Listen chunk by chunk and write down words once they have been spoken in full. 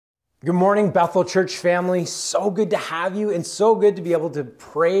Good morning, Bethel Church family. So good to have you and so good to be able to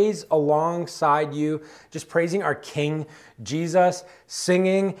praise alongside you, just praising our King Jesus,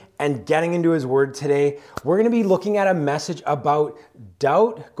 singing and getting into his word today. We're going to be looking at a message about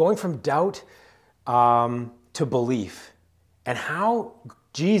doubt, going from doubt to belief, and how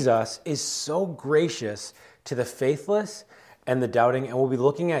Jesus is so gracious to the faithless and the doubting. And we'll be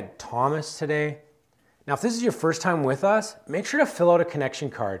looking at Thomas today. Now, if this is your first time with us, make sure to fill out a connection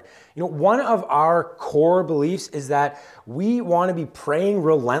card. You know, one of our core beliefs is that we want to be praying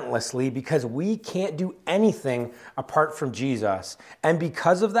relentlessly because we can't do anything apart from Jesus. And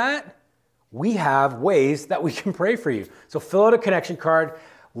because of that, we have ways that we can pray for you. So fill out a connection card.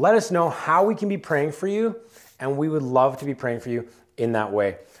 Let us know how we can be praying for you, and we would love to be praying for you in that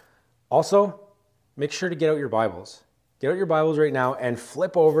way. Also, make sure to get out your Bibles. Get out your Bibles right now and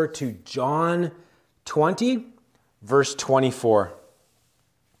flip over to John 20, verse 24.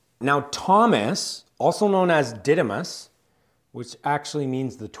 Now Thomas, also known as Didymus, which actually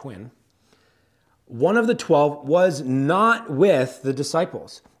means the twin, one of the 12, was not with the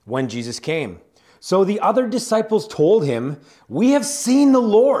disciples when Jesus came. So the other disciples told him, "We have seen the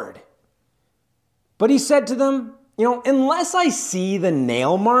Lord." But he said to them, unless I see the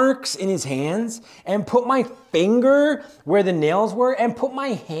nail marks in his hands and put my finger where the nails were and put my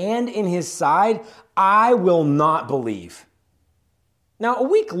hand in his side, I will not believe. Now, a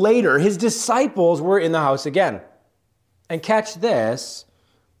week later, his disciples were in the house again. And catch this,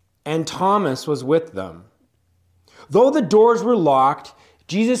 and Thomas was with them. Though the doors were locked,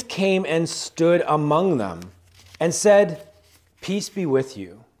 Jesus came and stood among them and said, "Peace be with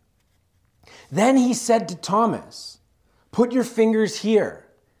you." Then he said to Thomas, "Put your fingers here.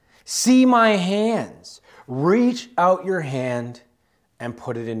 See my hands. Reach out your hand and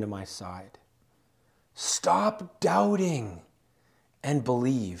put it into my side. Stop doubting and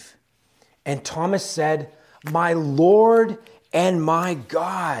believe." And Thomas said, "My Lord and my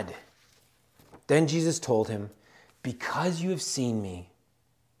God." Then Jesus told him, "Because you have seen me,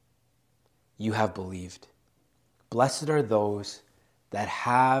 you have believed. Blessed are those that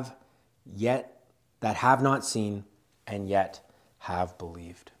have not seen and yet have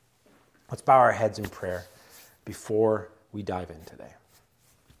believed." Let's bow our heads in prayer before we dive in today.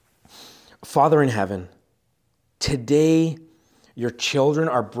 Father in heaven, today your children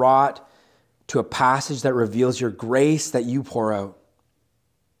are brought to a passage that reveals your grace that you pour out.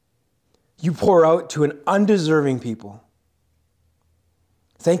 You pour out to an undeserving people.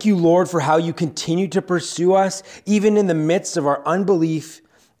 Thank you, Lord, for how you continue to pursue us even in the midst of our unbelief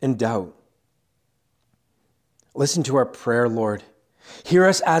and doubt. Listen to our prayer, Lord. Hear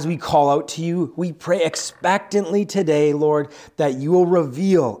us as we call out to you. We pray expectantly today, Lord, that you will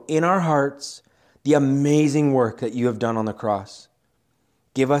reveal in our hearts the amazing work that you have done on the cross.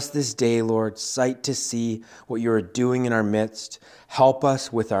 Give us this day, Lord, sight to see what you are doing in our midst. Help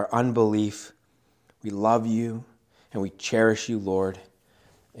us with our unbelief. We love you and we cherish you, Lord.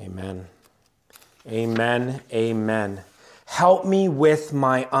 Amen. Amen. Amen. Help me with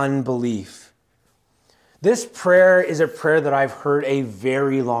my unbelief. This prayer is a prayer that I've heard a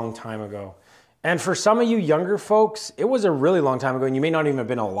very long time ago. And for some of you younger folks, it was a really long time ago and you may not even have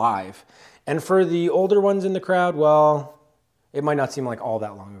been alive. And for the older ones in the crowd, well, it might not seem like all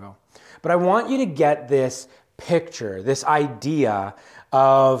that long ago. But I want you to get this picture, this idea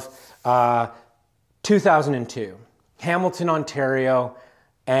of 2002, Hamilton, Ontario,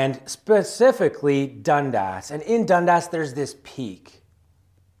 and specifically Dundas. And in Dundas, there's this peak.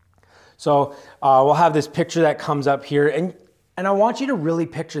 So we'll have this picture that comes up here, and I want you to really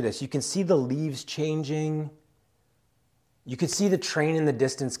picture this. You can see the leaves changing. You can see the train in the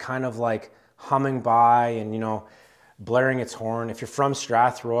distance kind of like humming by and, blaring its horn. If you're from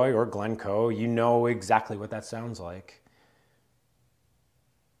Strathroy or Glencoe, you know exactly what that sounds like.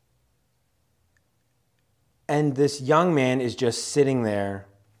 And this young man is just sitting there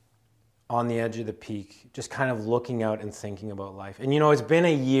on the edge of the peak, just kind of looking out and thinking about life. And it's been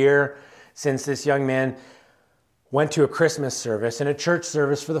a year since this young man went to a Christmas service and a church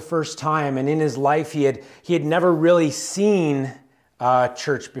service for the first time. And in his life, he had never really seen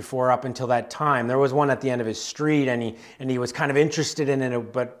church before up until that time. There was one at the end of his street, and he was kind of interested in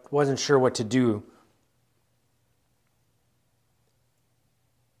it, but wasn't sure what to do.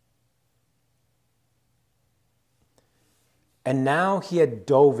 And now he had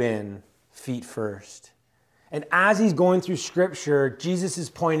dove in feet first. And as he's going through scripture, Jesus is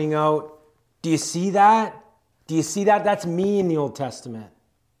pointing out, do you see that? Do you see that? That's me in the Old Testament.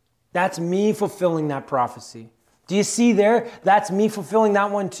 That's me fulfilling that prophecy. Do you see there? That's me fulfilling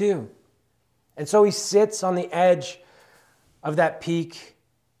that one too. And so he sits on the edge of that peak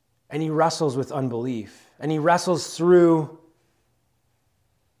And he wrestles with unbelief. And he wrestles through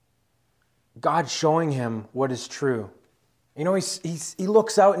God showing him what is true. You know, he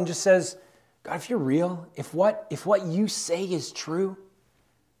looks out and just says, God, if you're real, if what you say is true,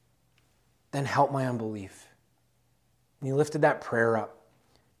 then help my unbelief. And he lifted that prayer up.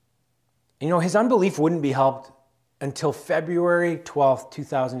 You know, his unbelief wouldn't be helped until February 12th,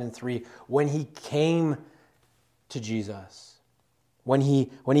 2003, when he came to Jesus, when he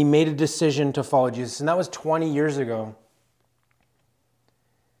made a decision to follow Jesus. And that was 20 years ago.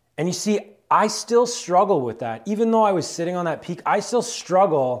 And you see, I still struggle with that. Even though I was sitting on that peak, I still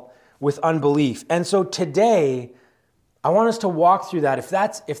struggle with unbelief. And so today, I want us to walk through that. If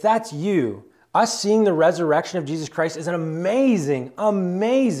that's you, us seeing the resurrection of Jesus Christ is an amazing,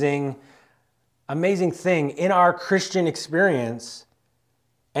 amazing, amazing thing in our Christian experience.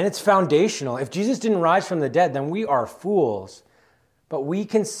 And it's foundational. If Jesus didn't rise from the dead, then we are fools. But we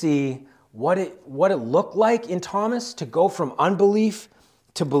can see what it looked like in Thomas to go from unbelief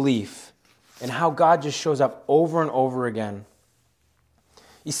to belief, and how God just shows up over and over again.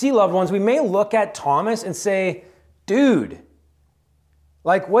 You see, loved ones, we may look at Thomas and say, dude,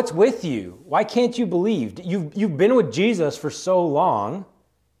 like, what's with you? Why can't you believe? You've been with Jesus for so long.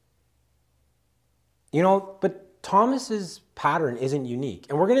 You know, but Thomas's pattern isn't unique.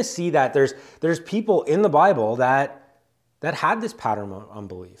 And we're going to see that there's people in the Bible that had this pattern of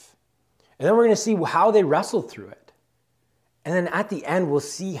unbelief. And then we're going to see how they wrestled through it. And then at the end, we'll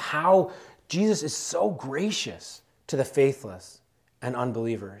see how Jesus is so gracious to the faithless and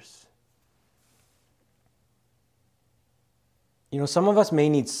unbelievers. You know, some of us may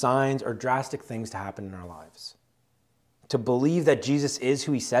need signs or drastic things to happen in our lives to believe that Jesus is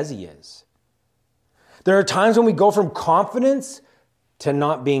who he says he is. There are times when we go from confidence to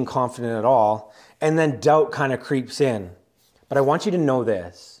not being confident at all, and then doubt kind of creeps in. But I want you to know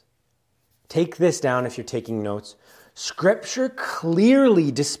this. Take this down if you're taking notes. Scripture clearly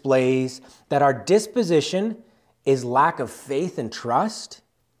displays that our disposition is lack of faith and trust,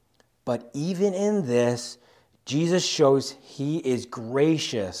 but even in this, Jesus shows he is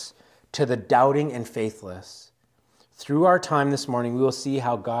gracious to the doubting and faithless. Through our time this morning, we will see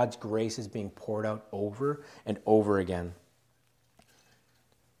how God's grace is being poured out over and over again.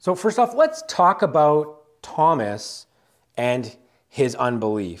 So first off, let's talk about Thomas and his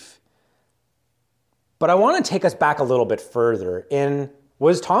unbelief. But I want to take us back a little bit further.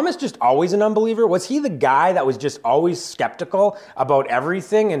 Was Thomas just always an unbeliever? Was he the guy that was just always skeptical about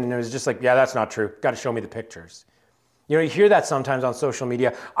everything? And it was just like, yeah, that's not true. Got to show me the pictures. You know, you hear that sometimes on social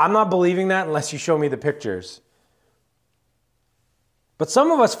media. I'm not believing that unless you show me the pictures. But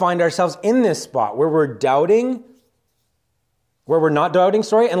some of us find ourselves in this spot where we're not doubting,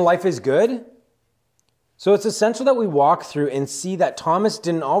 and life is good. So it's essential that we walk through and see that Thomas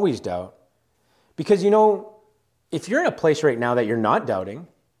didn't always doubt. Because, you know, if you're in a place right now that you're not doubting,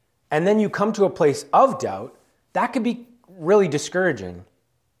 and then you come to a place of doubt, that could be really discouraging.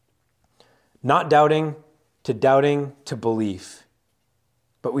 Not doubting to belief.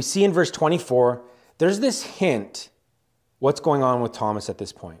 But we see in verse 24, there's this hint what's going on with Thomas at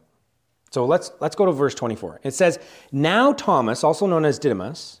this point. So let's go to verse 24. It says, now Thomas, also known as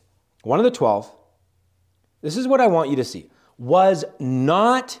Didymus, one of the 12, this is what I want you to see, was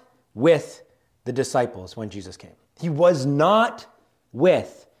not with the disciples when Jesus came. He was not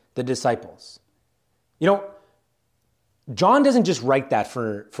with the disciples. You know, John doesn't just write that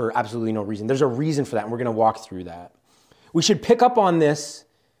for absolutely no reason. There's a reason for that, and we're going to walk through that. We should pick up on this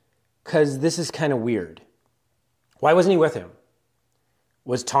because this is kind of weird. Why wasn't he with him?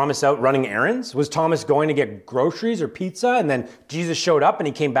 Was Thomas out running errands? Was Thomas going to get groceries or pizza, and then Jesus showed up and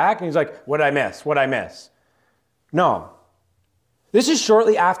he came back and he's like, what did I miss? What did I miss? No. This is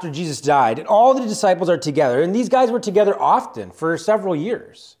shortly after Jesus died, and all the disciples are together, and these guys were together often for several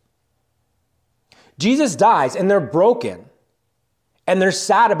years. Jesus dies, and they're broken, and they're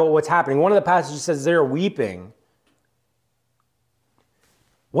sad about what's happening. One of the passages says they're weeping.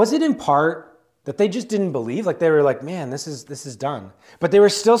 Was it in part that they just didn't believe? Like they were like, man, this is done. But they were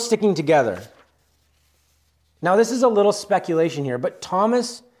still sticking together. Now, this is a little speculation here, but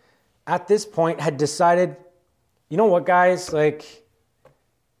Thomas, at this point, had decided, you know what, guys? Like,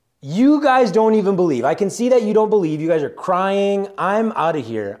 you guys don't even believe. I can see that you don't believe. You guys are crying. I'm out of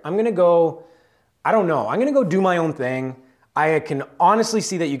here. I'm going to go, I don't know. I'm going to go do my own thing. I can honestly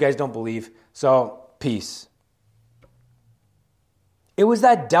see that you guys don't believe. So, peace. It was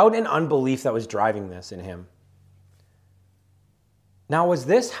that doubt and unbelief that was driving this in him. Now, was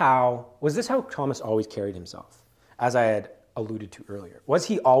this how Thomas always carried himself? As I had alluded to earlier. Was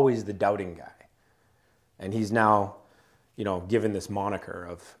he always the doubting guy? And he's now, given this moniker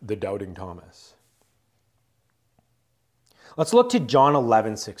of the doubting Thomas. Let's look to John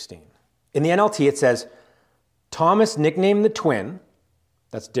 11:16. In the NLT, it says, Thomas, nicknamed the twin,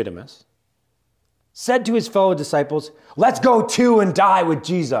 that's Didymus, said to his fellow disciples, let's go too and die with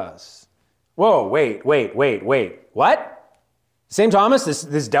Jesus. Whoa, wait. What? Same Thomas,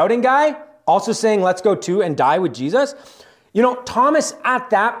 this doubting guy, also saying, let's go too and die with Jesus? Thomas at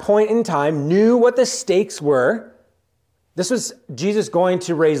that point in time knew what the stakes were. This was Jesus going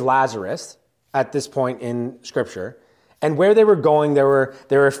to raise Lazarus at this point in Scripture. And where they were going, there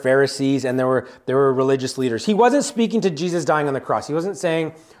were Pharisees and there were religious leaders. He wasn't speaking to Jesus dying on the cross. He wasn't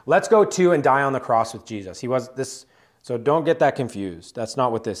saying, let's go to and die on the cross with Jesus. So don't get that confused. That's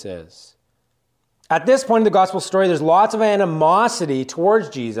not what this is. At this point in the gospel story, there's lots of animosity towards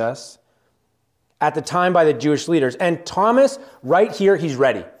Jesus at the time by the Jewish leaders. And Thomas, right here, he's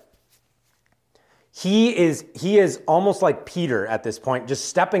ready. He is almost like Peter at this point, just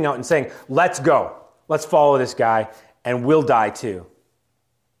stepping out and saying, let's go. Let's follow this guy. And we'll die too.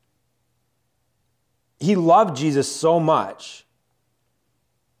 He loved Jesus so much.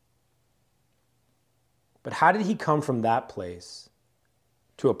 But how did he come from that place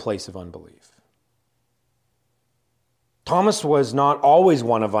to a place of unbelief? Thomas was not always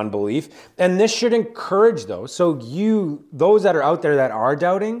one of unbelief, and this should encourage those. So those that are out there that are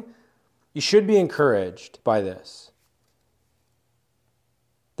doubting, you should be encouraged by this.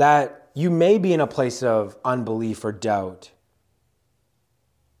 That you may be in a place of unbelief or doubt,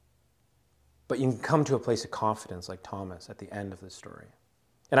 but you can come to a place of confidence like Thomas at the end of this story.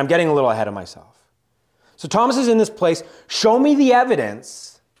 And I'm getting a little ahead of myself. So Thomas is in this place. Show me the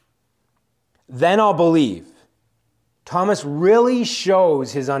evidence, then I'll believe. Thomas really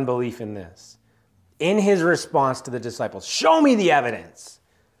shows his unbelief in this, in his response to the disciples. Show me the evidence.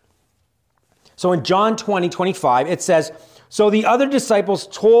 So in John 20:25, it says, so the other disciples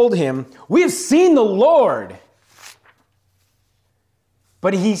told him, we have seen the Lord.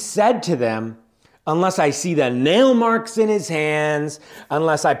 But he said to them, unless I see the nail marks in his hands,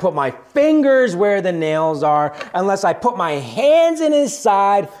 unless I put my fingers where the nails are, unless I put my hands in his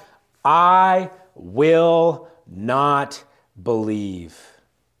side, I will not believe.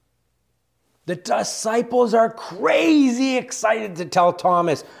 The disciples are crazy excited to tell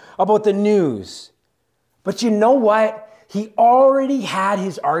Thomas about the news. But you know what? He already had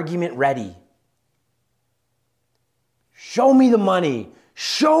his argument ready. Show me the money.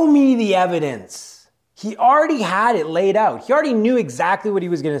 Show me the evidence. He already had it laid out. He already knew exactly what he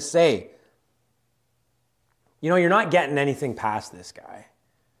was going to say. You're not getting anything past this guy.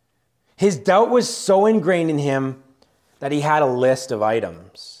 His doubt was so ingrained in him that he had a list of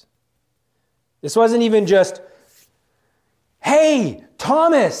items. This wasn't even just, hey,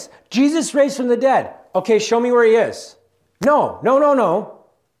 Thomas, Jesus raised from the dead. Okay, show me where he is. No.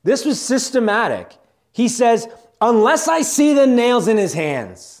 This was systematic. He says, unless I see the nails in his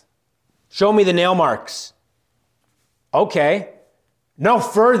hands, show me the nail marks. Okay. No,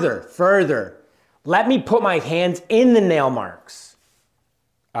 further. Let me put my hands in the nail marks.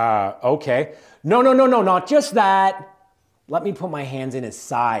 Okay. No, not just that. Let me put my hands in his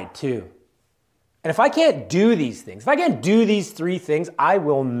side too. And if I can't do these things, if I can't do these three things, I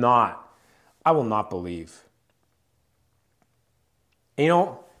will not believe.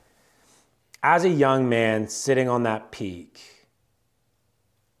 As a young man sitting on that peak,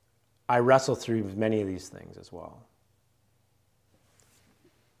 I wrestle through many of these things as well.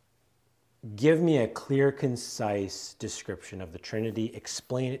 Give me a clear, concise description of the Trinity.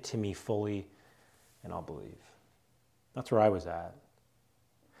 Explain it to me fully, and I'll believe. That's where I was at.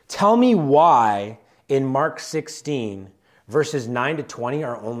 Tell me why in Mark 16, verses 9 to 20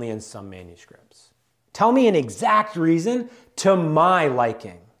 are only in some manuscripts. Tell me an exact reason to my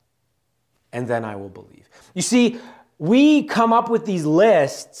liking, and then I will believe. You see, we come up with these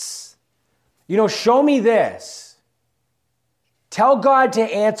lists. Show me this. Tell God to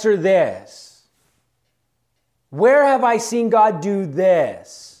answer this. Where have I seen God do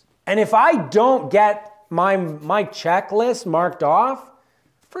this? And if I don't get my checklist marked off,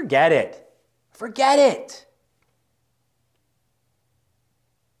 forget it. Forget it.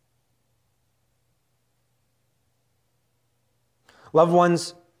 Loved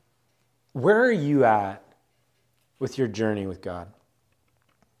ones, where are you at with your journey with God?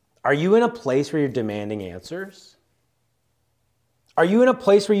 Are you in a place where you're demanding answers? Are you in a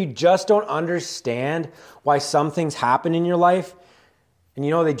place where you just don't understand why some things happen in your life and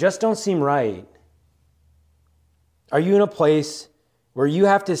they just don't seem right? Are you in a place where you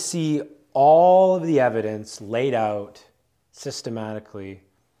have to see all of the evidence laid out systematically,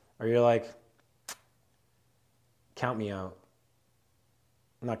 or you're like, count me out.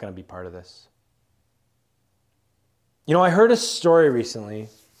 I'm not going to be part of this. You know, I heard a story recently.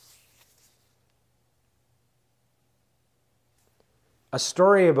 A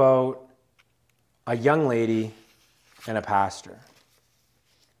story about a young lady and a pastor.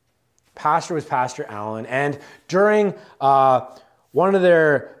 Pastor was Pastor Allen, and during one of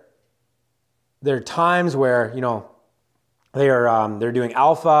their times where, you know, they're doing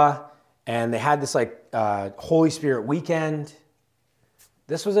Alpha, and they had this Holy Spirit weekend.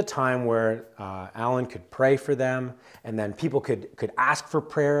 This was a time where Allen could pray for them, and then people could ask for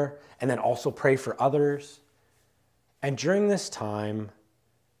prayer, and then also pray for others. And during this time,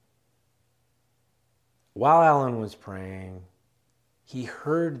 while Allen was praying, he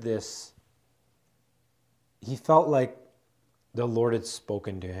heard this. He felt like the Lord had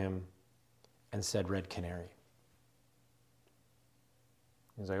spoken to him and said, "Red canary."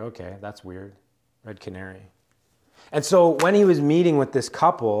 He was like, okay, that's weird. Red canary. And so when he was meeting with this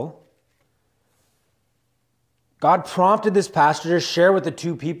couple, God prompted this pastor to share with the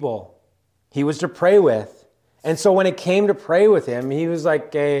two people he was to pray with. And so when it came to pray with him, he was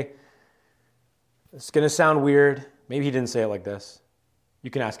like, hey, it's going to sound weird. Maybe he didn't say it like this.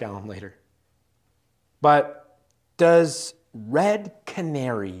 You can ask Alan later. But does red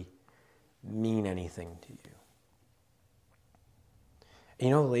canary mean anything to you? You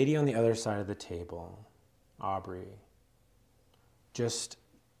know, the lady on the other side of the table, Aubrey, just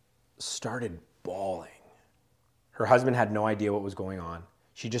started bawling. Her husband had no idea what was going on.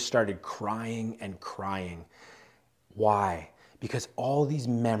 She just started crying and crying. Why? Because all these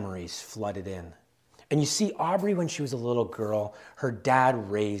memories flooded in. And you see, Aubrey, when she was a little girl, her dad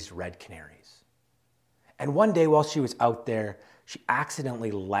raised red canaries. And one day while she was out there, she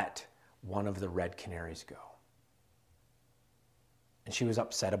accidentally let one of the red canaries go. And she was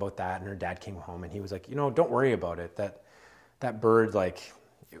upset about that, and her dad came home, and he was like, you know, don't worry about it. That bird,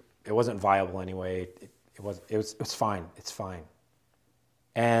 it wasn't viable anyway. It was fine. It's fine.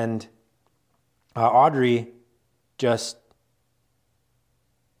 And Audrey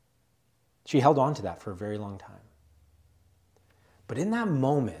she held on to that for a very long time. But in that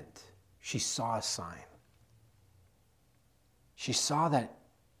moment, she saw a sign. She saw that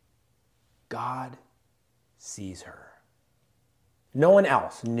God sees her. No one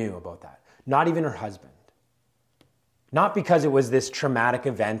else knew about that, not even her husband. Not because it was this traumatic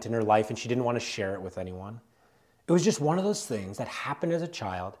event in her life and she didn't want to share it with anyone. It was just one of those things that happened as a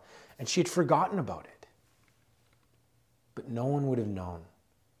child and she had forgotten about it. But no one would have known.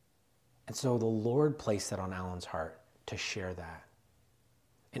 And so the Lord placed that on Alan's heart to share that.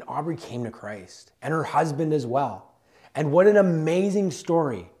 And Aubrey came to Christ, and her husband as well. And what an amazing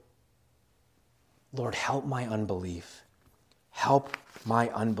story. Lord, help my unbelief. Help my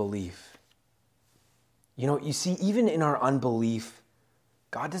unbelief. You know, you see, even in our unbelief,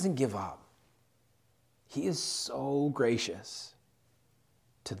 God doesn't give up. He is so gracious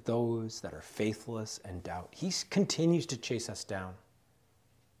to those that are faithless and doubt. He continues to chase us down.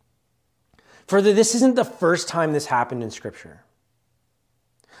 Further, this isn't the first time this happened in Scripture.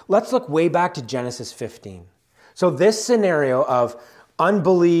 Let's look way back to Genesis 15. So this scenario of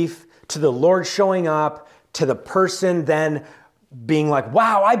unbelief to the Lord showing up, to the person then being like,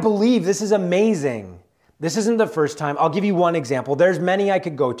 wow, I believe, this is amazing. This isn't the first time. I'll give you one example. There's many I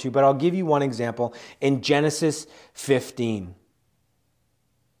could go to, but I'll give you one example in Genesis 15.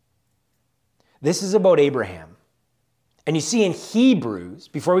 This is about Abraham. And you see in Hebrews,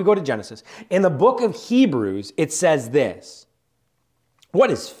 before we go to Genesis, in the book of Hebrews, it says this. What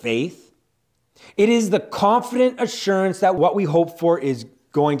is faith? It is the confident assurance that what we hope for is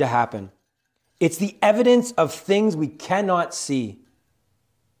going to happen. It's the evidence of things we cannot see.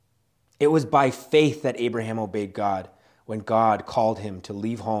 It was by faith that Abraham obeyed God when God called him to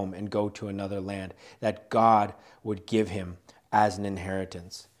leave home and go to another land that God would give him as an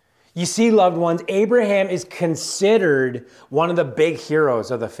inheritance. You see, loved ones, Abraham is considered one of the big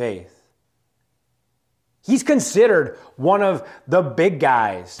heroes of the faith. He's considered one of the big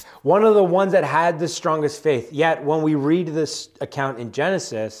guys, one of the ones that had the strongest faith. Yet, when we read this account in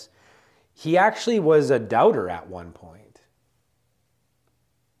Genesis, he actually was a doubter at one point.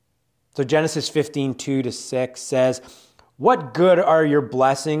 So Genesis 15, 2-6 says, what good are your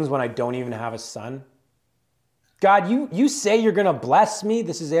blessings when I don't even have a son? God, you say you're going to bless me.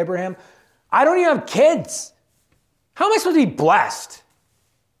 This is Abraham. I don't even have kids. How am I supposed to be blessed?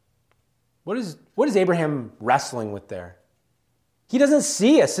 What is Abraham wrestling with there? He doesn't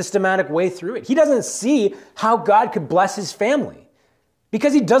see a systematic way through it. He doesn't see how God could bless his family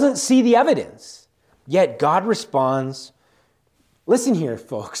because he doesn't see the evidence. Yet God responds, listen here,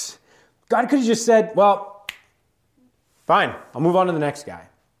 folks. God could have just said, well, Fine, I'll move on to the next guy.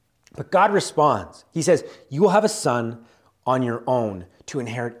 But God responds. He says, you will have a son on your own to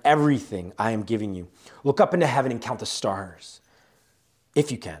inherit everything I am giving you. Look up into heaven and count the stars,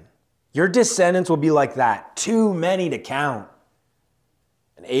 if you can. Your descendants will be like that, too many to count.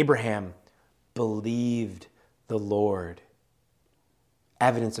 And Abraham believed the Lord.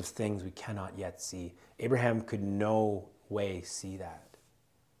 Evidence of things we cannot yet see. Abraham could no way see that.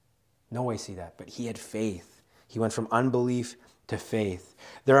 No way see that. But he had faith. He went from unbelief to faith.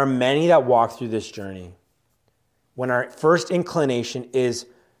 There are many that walk through this journey when our first inclination is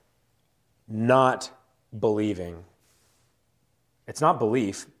not believing. It's not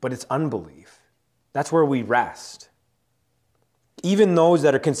belief, but it's unbelief. That's where we rest. Even those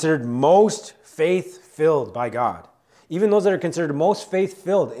that are considered most faith-filled by God, even those that are considered most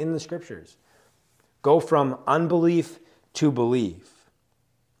faith-filled in the scriptures, go from unbelief to belief.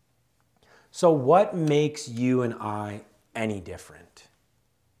 So what makes you and I any different?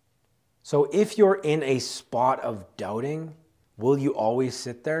 So if you're in a spot of doubting, will you always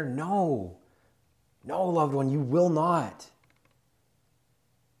sit there? No. No, loved one, you will not.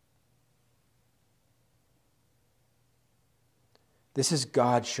 This is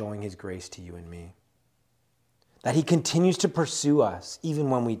God showing his grace to you and me. That he continues to pursue us even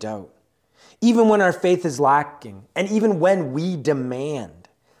when we doubt. Even when our faith is lacking. And even when we demand.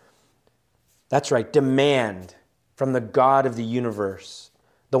 That's right, demand from the God of the universe,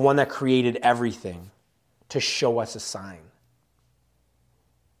 the one that created everything, to show us a sign.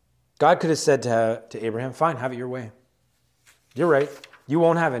 God could have said to Abraham, fine, have it your way. You're right, you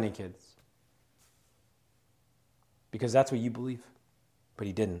won't have any kids. Because that's what you believe. But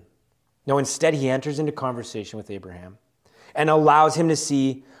he didn't. No, instead he enters into conversation with Abraham and allows him to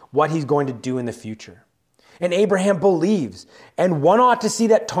see what he's going to do in the future. And Abraham believes. And one ought to see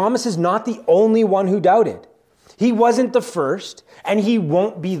that Thomas is not the only one who doubted. He wasn't the first, and he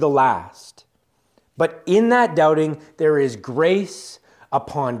won't be the last. But in that doubting, there is grace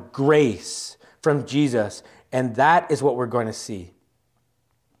upon grace from Jesus. And that is what we're going to see.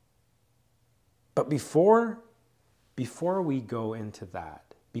 But before we go into that,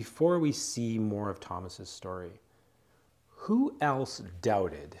 before we see more of Thomas's story, who else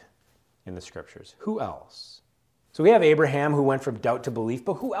doubted in the scriptures? Who else? So we have Abraham who went from doubt to belief,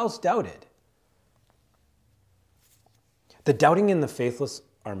 but who else doubted? The doubting and the faithless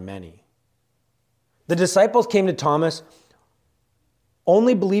are many. The disciples came to Thomas,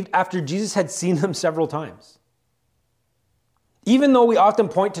 only believed after Jesus had seen them several times. Even though we often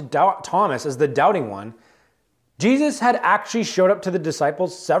point to Thomas as the doubting one, Jesus had actually showed up to the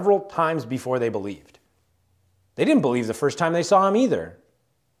disciples several times before they believed. They didn't believe the first time they saw him either.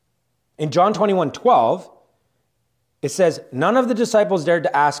 In John 21:12, it says, none of the disciples dared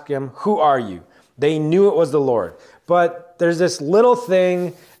to ask him, who are you? They knew it was the Lord. But there's this little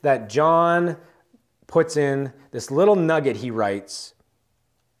thing that John puts in, this little nugget he writes.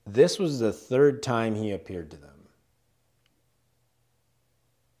 This was the third time he appeared to them.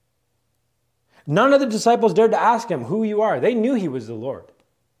 None of the disciples dared to ask him who you are. They knew he was the Lord.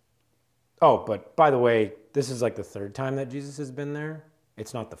 Oh, but by the way, this is like the third time that Jesus has been there.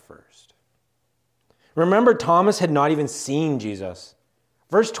 It's not the first. Remember, Thomas had not even seen Jesus.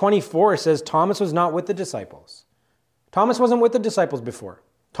 Verse 24 says Thomas was not with the disciples. Thomas wasn't with the disciples before.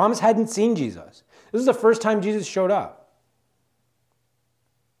 Thomas hadn't seen Jesus. This is the first time Jesus showed up.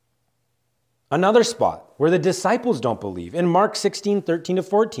 Another spot where the disciples don't believe. In Mark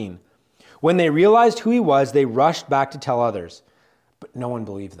 16:13-14. When they realized who he was, they rushed back to tell others, but no one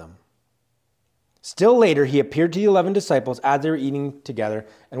believed them. Still later, he appeared to the 11 disciples as they were eating together.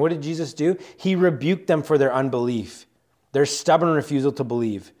 And what did Jesus do? He rebuked them for their unbelief, their stubborn refusal to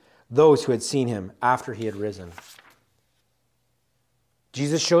believe, those who had seen him after he had risen.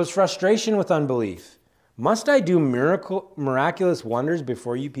 Jesus shows frustration with unbelief. Must I do miraculous wonders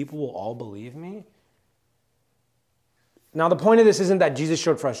before you people will all believe me? Now, the point of this isn't that Jesus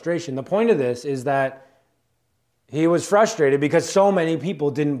showed frustration. The point of this is that he was frustrated because so many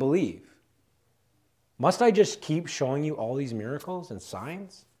people didn't believe. Must I just keep showing you all these miracles and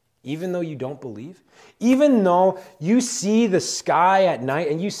signs, even though you don't believe? Even though you see the sky at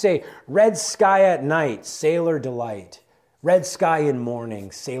night and you say, red sky at night, sailor delight. Red sky in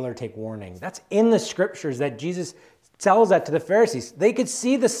morning, sailor take warning. That's in the scriptures that Jesus tells that to the Pharisees. They could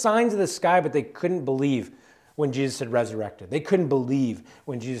see the signs of the sky, but they couldn't believe when Jesus had resurrected. They couldn't believe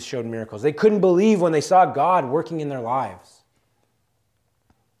when Jesus showed miracles. They couldn't believe when they saw God working in their lives.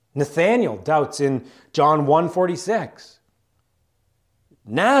 Nathanael doubts in John 1:46.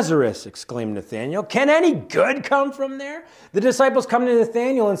 Nazareth, exclaimed Nathanael. Can any good come from there? The disciples come to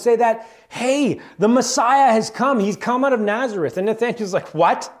Nathanael and say that, hey, the Messiah has come. He's come out of Nazareth. And Nathanael's like,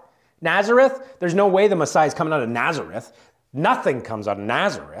 what? Nazareth? There's no way the Messiah is coming out of Nazareth. Nothing comes out of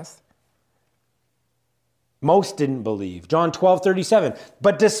Nazareth. Most didn't believe. John 12:37.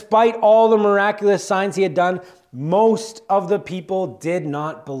 But despite all the miraculous signs he had done, most of the people did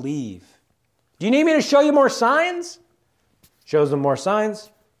not believe. Do you need me to show you more signs? Shows them more signs.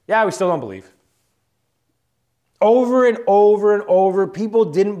 Yeah, we still don't believe. Over and over and over, people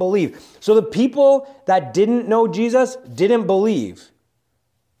didn't believe. So the people that didn't know Jesus didn't believe.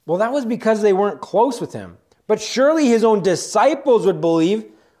 Well, that was because they weren't close with him. But surely his own disciples would believe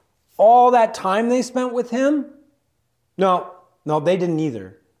all that time they spent with him? No, they didn't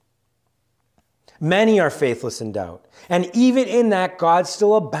either. Many are faithless in doubt. And even in that, God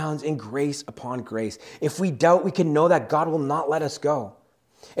still abounds in grace upon grace. If we doubt, we can know that God will not let us go.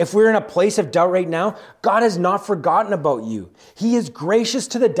 If we're in a place of doubt right now, God has not forgotten about you. He is gracious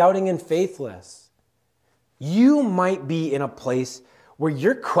to the doubting and faithless. You might be in a place where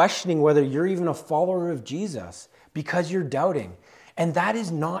you're questioning whether you're even a follower of Jesus because you're doubting. And that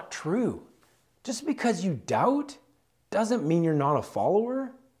is not true. Just because you doubt doesn't mean you're not a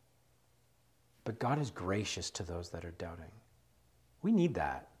follower. But God is gracious to those that are doubting. We need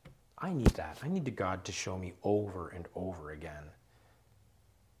that. I need that. I need God to show me over and over again.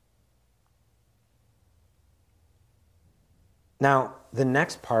 Now, the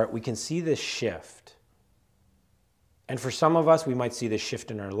next part, we can see this shift. And for some of us, we might see this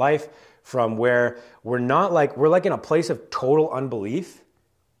shift in our life from where we're like in a place of total unbelief,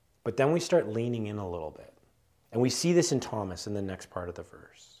 but then we start leaning in a little bit. And we see this in Thomas in the next part of the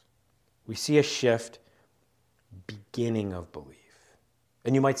verse. We see a shift, beginning of belief.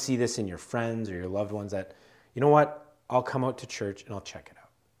 And you might see this in your friends or your loved ones that, you know what, I'll come out to church and I'll check it out.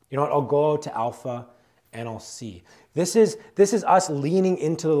 You know what, I'll go out to Alpha and I'll see. This is us leaning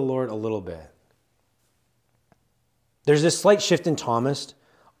into the Lord a little bit. There's this slight shift in Thomas,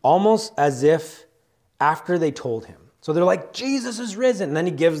 almost as if after they told him. So they're like, Jesus is risen. And then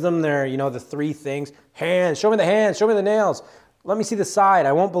he gives them their, the three things. Hands, show me the hands, show me the nails. Let me see the side,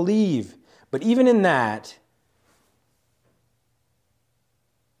 I won't believe. But even in that,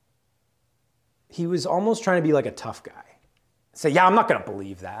 he was almost trying to be like a tough guy. Say, yeah, I'm not going to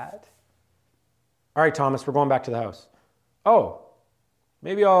believe that. All right, Thomas, we're going back to the house. Oh,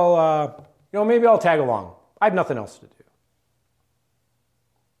 maybe I'll tag along. I have nothing else to do.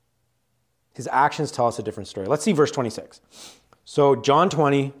 His actions tell us a different story. Let's see verse 26. So John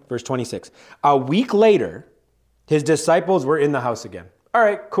 20, verse 26. A week later, his disciples were in the house again. All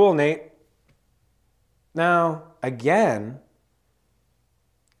right, cool, Nate. Now, again,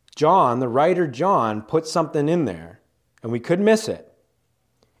 John, the writer John, put something in there, and we could miss it.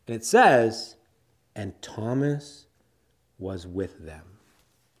 And it says, and Thomas was with them.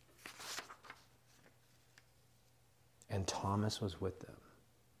 And Thomas was with them.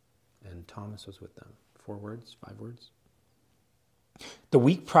 And Thomas was with them. 4 words, 5 words. The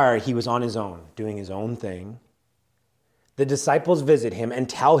week prior, he was on his own, doing his own thing. The disciples visit him and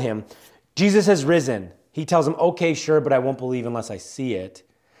tell him, Jesus has risen. He tells them, okay, sure, but I won't believe unless I see it.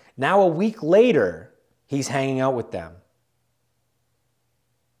 Now, a week later, he's hanging out with them.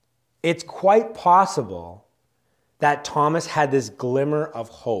 It's quite possible that Thomas had this glimmer of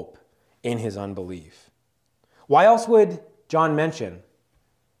hope in his unbelief. Why else would John mention,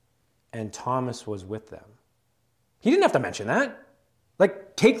 and Thomas was with them? He didn't have to mention that.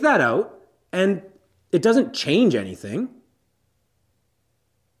 Take that out, and it doesn't change anything.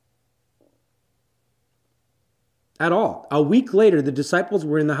 At all. A week later, the disciples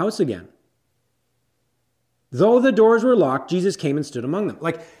were in the house again. Though the doors were locked, Jesus came and stood among them.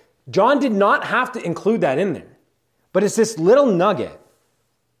 John did not have to include that in there. But it's this little nugget.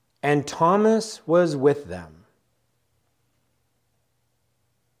 And Thomas was with them.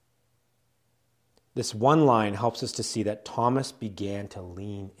 This one line helps us to see that Thomas began to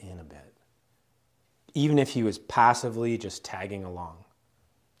lean in a bit. Even if he was passively just tagging along.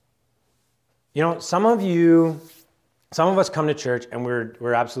 Some of us come to church and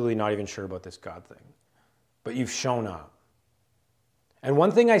we're absolutely not even sure about this God thing. But you've shown up. And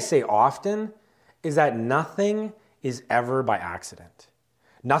one thing I say often is that nothing is ever by accident.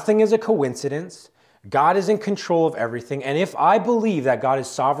 Nothing is a coincidence. God is in control of everything. And if I believe that God is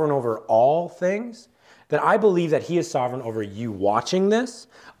sovereign over all things, then I believe that he is sovereign over you watching this.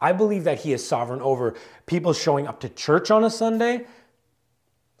 I believe that he is sovereign over people showing up to church on a Sunday.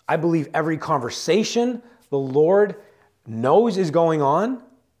 I believe every conversation the Lord knows is going on.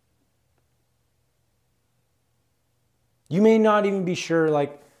 You may not even be sure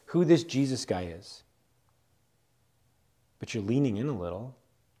like who this Jesus guy is. But you're leaning in a little.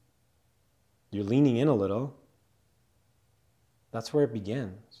 You're leaning in a little. That's where it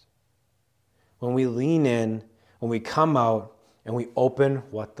begins. When we lean in, when we come out, and we open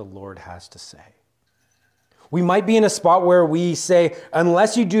what the Lord has to say. We might be in a spot where we say,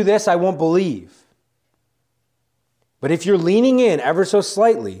 unless you do this, I won't believe. But if you're leaning in ever so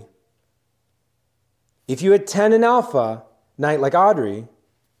slightly, if you attend an Alpha night like Audrey,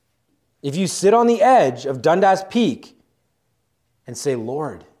 if you sit on the edge of Dundas Peak and say,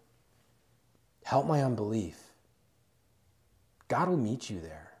 Lord, help my unbelief, God will meet you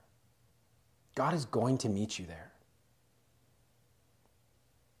there. God is going to meet you there.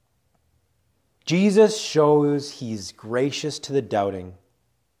 Jesus shows he's gracious to the doubting,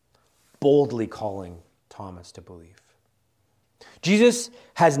 boldly calling Thomas to believe. Jesus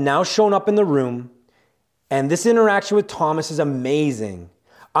has now shown up in the room, and this interaction with Thomas is amazing.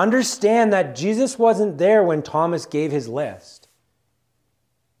 Understand that Jesus wasn't there when Thomas gave his list.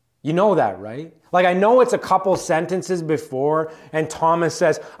 You know that, right? Like, I know it's a couple sentences before, and Thomas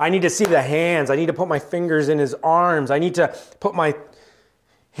says, I need to see the hands. I need to put my fingers in his arms. I need to put my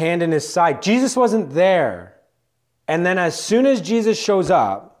hand in his side. Jesus wasn't there. And then as soon as Jesus shows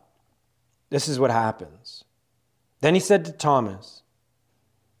up, this is what happens. Then he said to Thomas,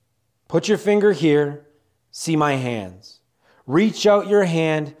 put your finger here, see my hands. Reach out your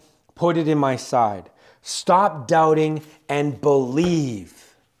hand, put it in my side. Stop doubting and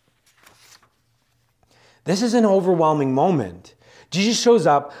believe. This is an overwhelming moment. Jesus shows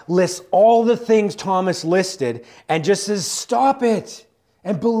up, lists all the things Thomas listed, and just says, stop it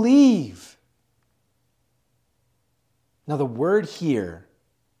and believe. Now the word here,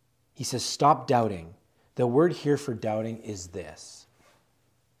 he says, stop doubting. The word here for doubting is this.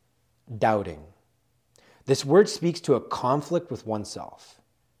 Doubting. This word speaks to a conflict with oneself,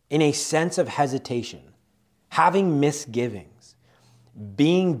 in a sense of hesitation, having misgivings,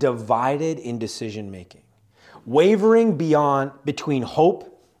 being divided in decision making, wavering between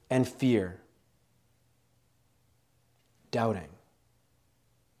hope and fear. Doubting.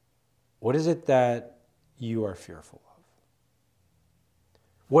 What is it that you are fearful of?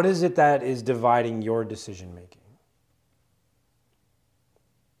 What is it that is dividing your decision making?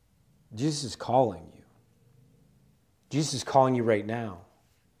 Jesus is calling you. Jesus is calling you right now.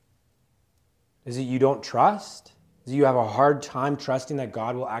 Is it you don't trust? Is it you have a hard time trusting that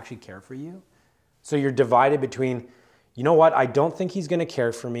God will actually care for you? So you're divided between, you know what, I don't think he's going to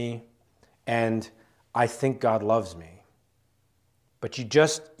care for me, and I think God loves me. But you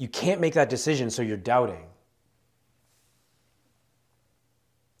can't make that decision, so you're doubting.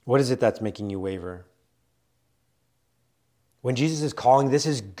 What is it that's making you waver? When Jesus is calling, this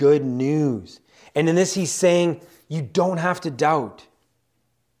is good news. And in this, he's saying, you don't have to doubt.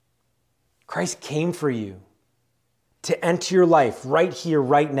 Christ came for you to enter your life right here,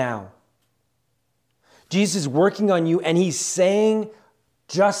 right now. Jesus is working on you, and he's saying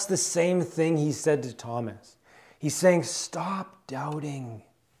just the same thing he said to Thomas. He's saying, stop doubting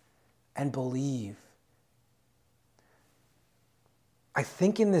and believe. I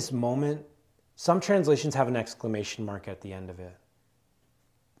think in this moment, some translations have an exclamation mark at the end of it.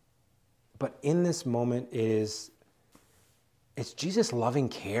 But in this moment, it's Jesus' loving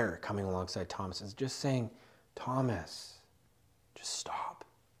care coming alongside Thomas. It's just saying, Thomas, just stop.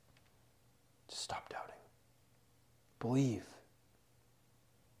 Just stop doubting. Believe.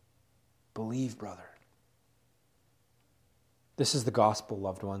 Believe, brother. This is the gospel,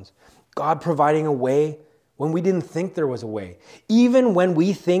 loved ones. God providing a way when we didn't think there was a way. Even when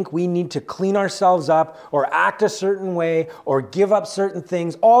we think we need to clean ourselves up or act a certain way or give up certain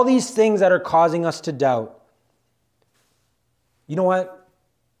things, all these things that are causing us to doubt. You know what?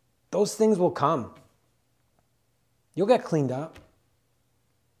 Those things will come. You'll get cleaned up.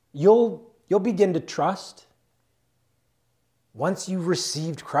 You'll begin to trust. Once you've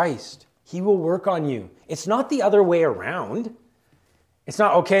received Christ, he will work on you. It's not the other way around. It's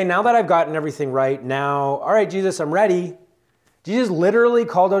not, okay, now that I've gotten everything right, now, all right, Jesus, I'm ready. Jesus literally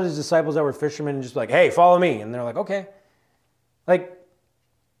called out his disciples that were fishermen and just like, hey, follow me. And they're like, okay. Like,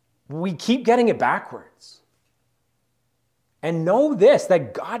 we keep getting it backwards. And know this,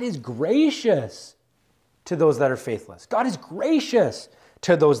 that God is gracious to those that are faithless. God is gracious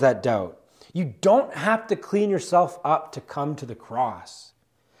to those that doubt. You don't have to clean yourself up to come to the cross.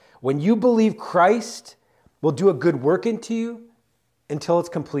 When you believe Christ will do a good work into you until its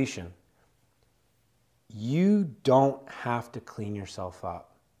completion, you don't have to clean yourself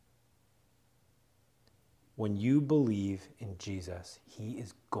up. When you believe in Jesus, he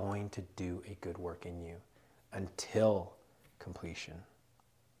is going to do a good work in you until completion.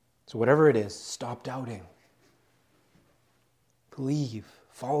 So whatever it is, stop doubting. Believe.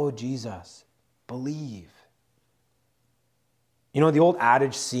 Follow Jesus. Believe. You know, the old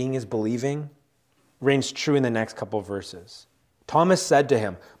adage, seeing is believing, reigns true in the next couple of verses. Thomas said to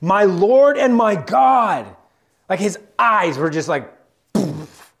him, "My Lord and my God." Like his eyes were just like,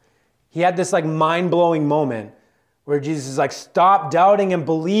 poof. He had this like mind-blowing moment where Jesus is like, "Stop doubting and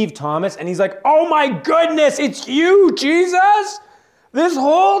believe, Thomas." And he's like, "Oh my goodness, it's you, Jesus. This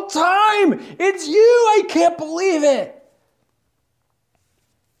whole time, it's you. I can't believe it."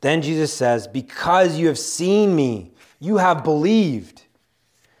 Then Jesus says, "Because you have seen me, you have believed."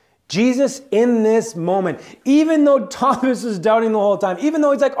 Jesus, in this moment, even though Thomas is doubting the whole time, even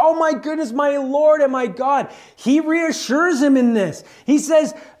though he's like, "Oh my goodness, my Lord and my God," he reassures him in this. He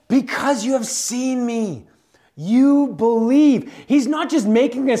says, "Because you have seen me, you believe." He's not just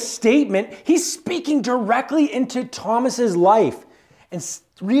making a statement, he's speaking directly into Thomas's life and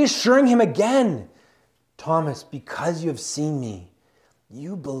reassuring him again. "Thomas, because you have seen me,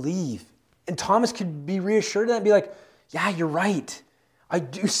 you believe." And Thomas could be reassured and be like, "Yeah, you're right. I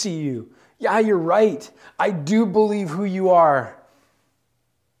do see you. Yeah, you're right. I do believe who you are."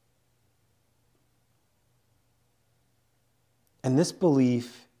 And this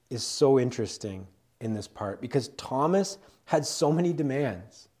belief is so interesting in this part because Thomas had so many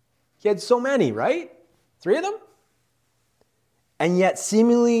demands. He had so many, right? 3 of them? And yet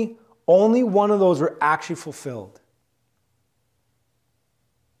seemingly only one of those were actually fulfilled.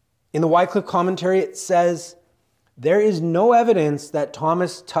 In the Wycliffe commentary, it says, "There is no evidence that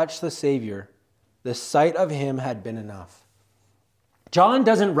Thomas touched the Savior. The sight of him had been enough." John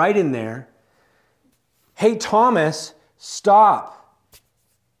doesn't write in there, "Hey, Thomas, stop.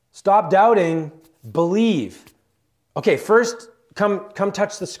 Stop doubting. Believe. Okay, first, come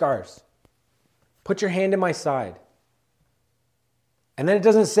touch the scars. Put your hand in my side." And then it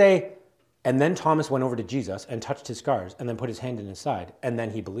doesn't say, "And then Thomas went over to Jesus and touched his scars and then put his hand in his side and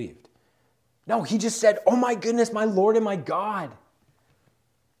then he believed." No, he just said, "Oh my goodness, my Lord and my God."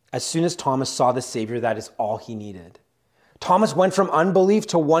 As soon as Thomas saw the Savior, that is all he needed. Thomas went from unbelief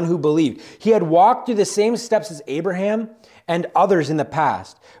to one who believed. He had walked through the same steps as Abraham and others in the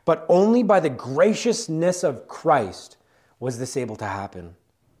past, but only by the graciousness of Christ was this able to happen.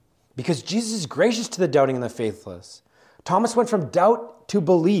 Because Jesus is gracious to the doubting and the faithless. Thomas went from doubt to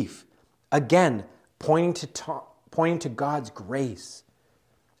belief, again, pointing to God's grace,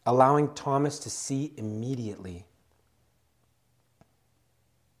 allowing Thomas to see immediately.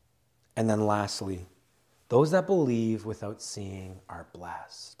 And then lastly, those that believe without seeing are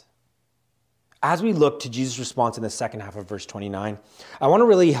blessed. As we look to Jesus' response in the second half of verse 29, I want to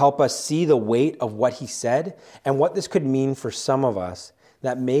really help us see the weight of what he said and what this could mean for some of us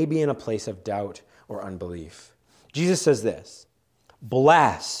that may be in a place of doubt or unbelief. Jesus says this,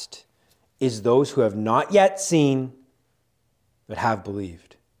 "Blessed is those who have not yet seen, but have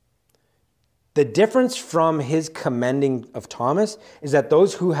believed." The difference from his commending of Thomas is that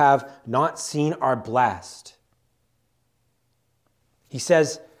those who have not seen are blessed. He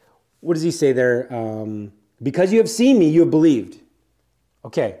says, what does he say there? "Because you have seen me, you have believed."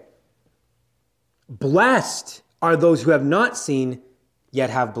 Okay. Blessed are those who have not seen, yet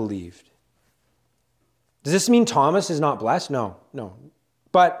have believed. Does this mean Thomas is not blessed? No.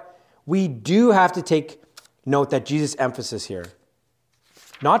 But we do have to take note that Jesus' emphasis here.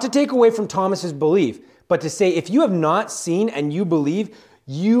 Not to take away from Thomas's belief, but to say if you have not seen and you believe,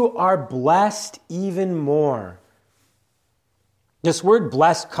 you are blessed even more. This word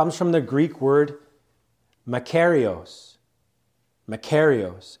blessed comes from the Greek word makarios.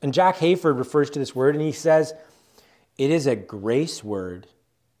 Makarios. And Jack Hayford refers to this word and he says, "It is a grace word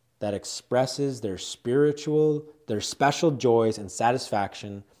that expresses their special joys and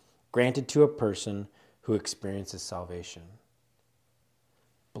satisfaction granted to a person who experiences salvation."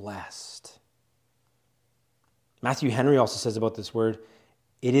 Blessed. Matthew Henry also says about this word,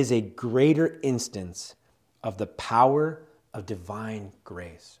 "It is a greater instance of the power of divine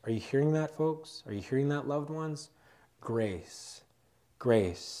grace." Are you hearing that, folks? Are you hearing that, loved ones? Grace.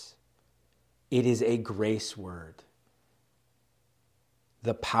 Grace. It is a grace word.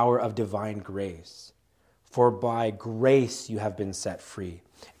 The power of divine grace. "For by grace you have been set free.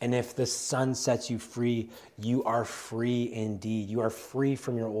 And if the Son sets you free, you are free indeed." You are free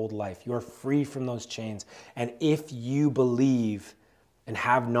from your old life. You are free from those chains. And if you believe and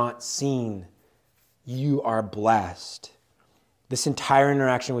have not seen, you are blessed. This entire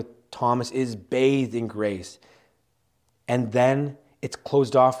interaction with Thomas is bathed in grace. And then it's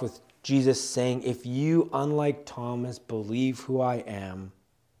closed off with Jesus saying, "If you, unlike Thomas, believe who I am,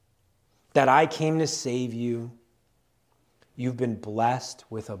 that I came to save you, You've been blessed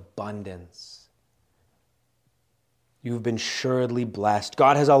with abundance. You've been surely blessed.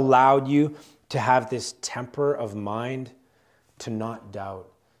 God has allowed you to have this temper of mind to not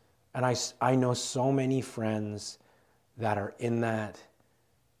doubt. And I know so many friends that are in that,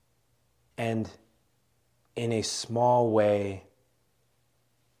 and in a small way,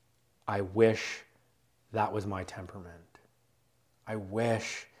 I wish that was my temperament. I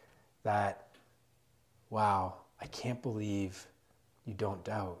wish that, wow, I can't believe you don't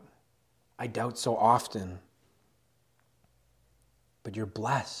doubt. I doubt so often. But you're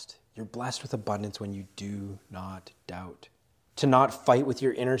blessed. You're blessed with abundance when you do not doubt. To not fight with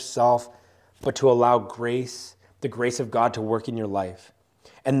your inner self, but to allow grace, the grace of God to work in your life.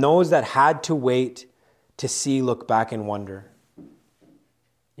 And those that had to wait to see, look back and wonder.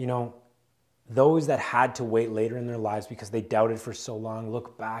 You know, those that had to wait later in their lives because they doubted for so long,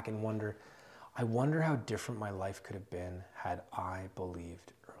 look back and wonder, I wonder how different my life could have been had I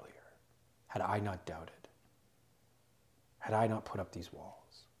believed earlier, had I not doubted, had I not put up these walls.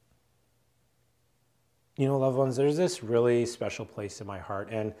 You know, loved ones, there's this really special place in my heart.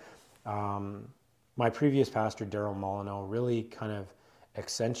 And my previous pastor, Daryl Molyneux, really kind of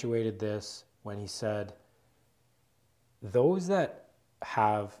accentuated this when he said, those that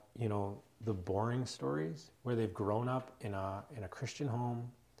have, you know, the boring stories where they've grown up in a Christian home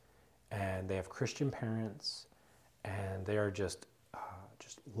and they have Christian parents and they are just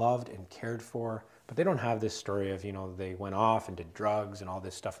loved and cared for, but they don't have this story of, you know, they went off and did drugs and all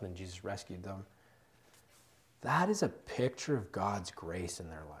this stuff and then Jesus rescued them. That is a picture of God's grace in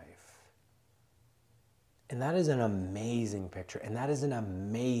their life. And that is an amazing picture. And that is an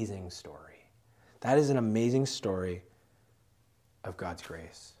amazing story. That is an amazing story of God's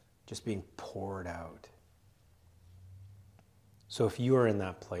grace just being poured out. So if you are in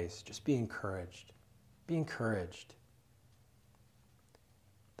that place, just be encouraged. Be encouraged.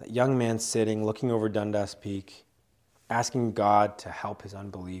 That young man sitting, looking over Dundas Peak, asking God to help his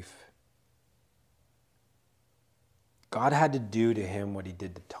unbelief. God had to do to him what he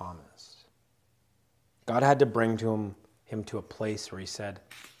did to Thomas. God had to bring him to a place where he said,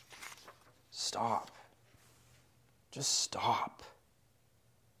 stop. Just stop.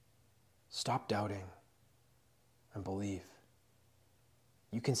 Stop doubting and believe.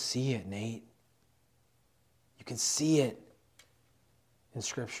 You can see it, Nate. You can see it in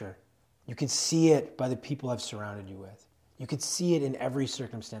Scripture. You can see it by the people I've surrounded you with. You can see it in every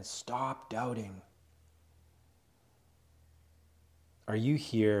circumstance. Stop doubting. Are you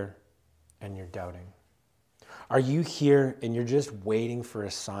here and you're doubting? Are you here and you're just waiting for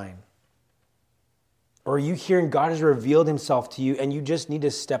a sign? Or are you here and God has revealed himself to you and you just need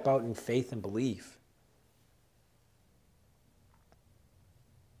to step out in faith and belief?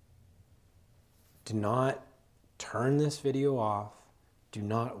 Do not turn this video off. Do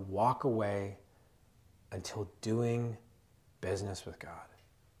not walk away until doing business with God.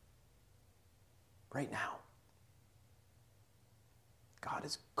 Right now. God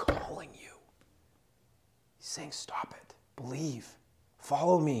is calling you. He's saying, stop it. Believe.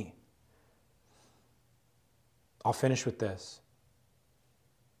 Follow me. I'll finish with this.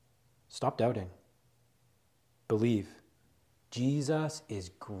 Stop doubting. Believe. Jesus is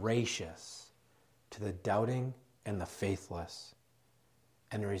gracious to the doubting and the faithless.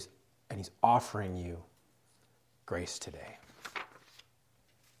 And he's offering you grace today.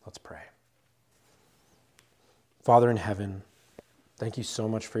 Let's pray. Father in heaven, thank you so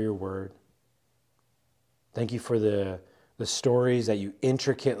much for your word. Thank you for the stories that you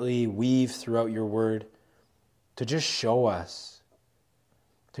intricately weave throughout your word to just show us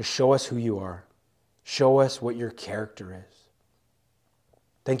who you are. Show us what your character is.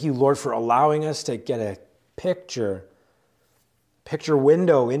 Thank you, Lord, for allowing us to get a picture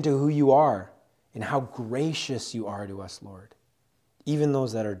window into who you are and how gracious you are to us, Lord. Even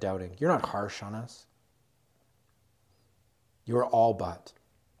those that are doubting. You're not harsh on us. You're all but.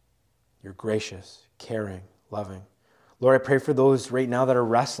 You're gracious, caring, loving. Lord, I pray for those right now that are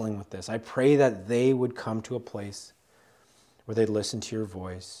wrestling with this. I pray that they would come to a place where they'd listen to your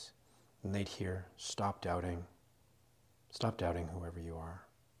voice and they'd hear, stop doubting. Stop doubting whoever you are.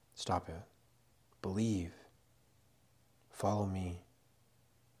 Stop it. Believe. Follow me.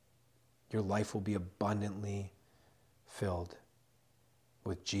 Your life will be abundantly filled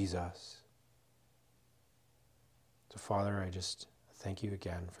with Jesus. So, Father, I just thank you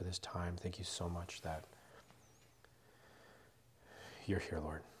again for this time. Thank you so much that you're here,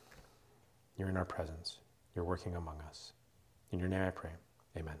 Lord. You're in our presence. You're working among us. In your name I pray.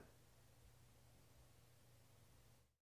 Amen.